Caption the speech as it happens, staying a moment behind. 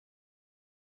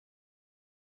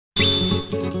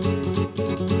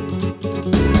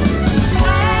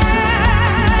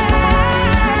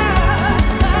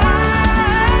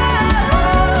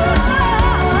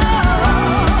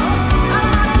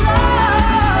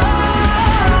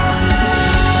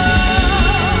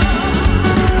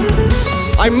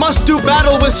I must do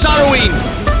battle with Saruin!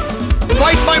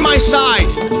 Fight by my side!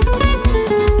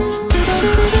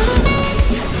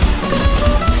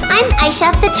 I'm Aisha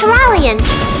of the Terralians.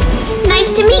 Nice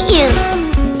to meet you.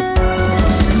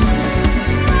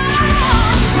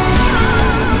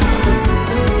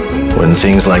 When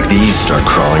things like these start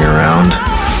crawling around,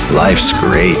 life's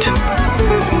great.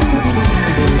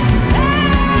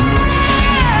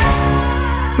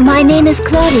 My name is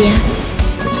Claudia.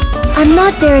 I'm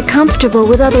not very comfortable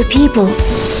with other people.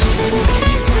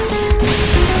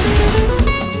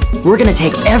 We're gonna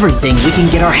take everything we can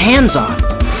get our hands on.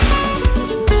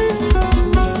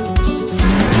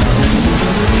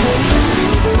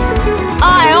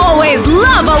 I always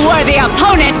love a worthy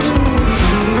opponent!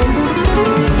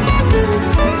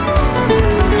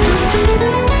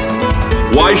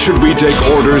 Why should we take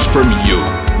orders from you?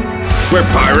 We're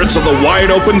pirates of the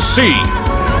wide open sea.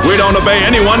 We don't obey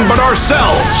anyone but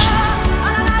ourselves.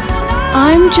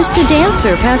 I'm just a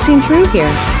dancer passing through here.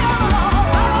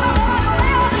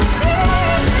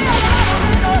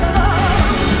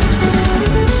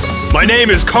 My name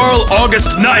is Carl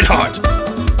August Neidhart.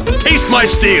 Taste my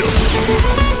steel.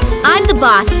 I'm the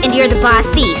boss, and you're the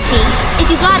bossy, see? If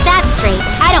you got that straight,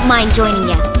 I don't mind joining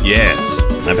you. Yes,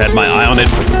 I've had my eye on it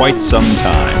for quite some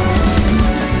time.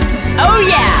 Oh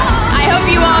yeah! I hope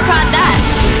you all caught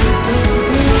that!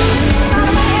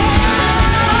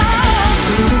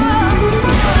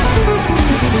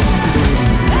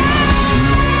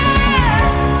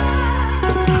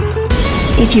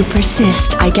 If you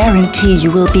persist, I guarantee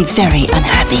you will be very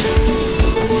unhappy.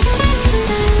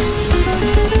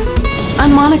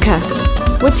 I'm Monica.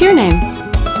 What's your name?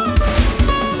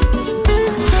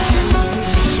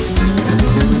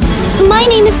 My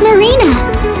name is Marina.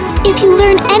 If you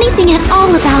learn anything at all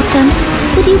about them,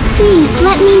 would you please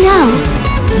let me know?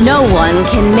 No one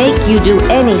can make you do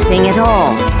anything at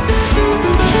all.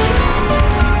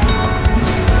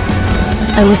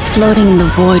 I was floating in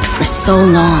the void for so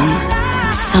long.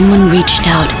 Someone reached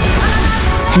out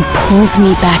and pulled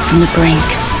me back from the brink.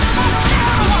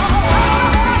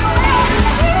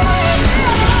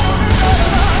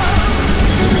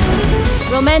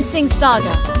 Romancing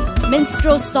SaGa,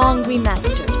 Minstrel Song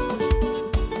Remastered.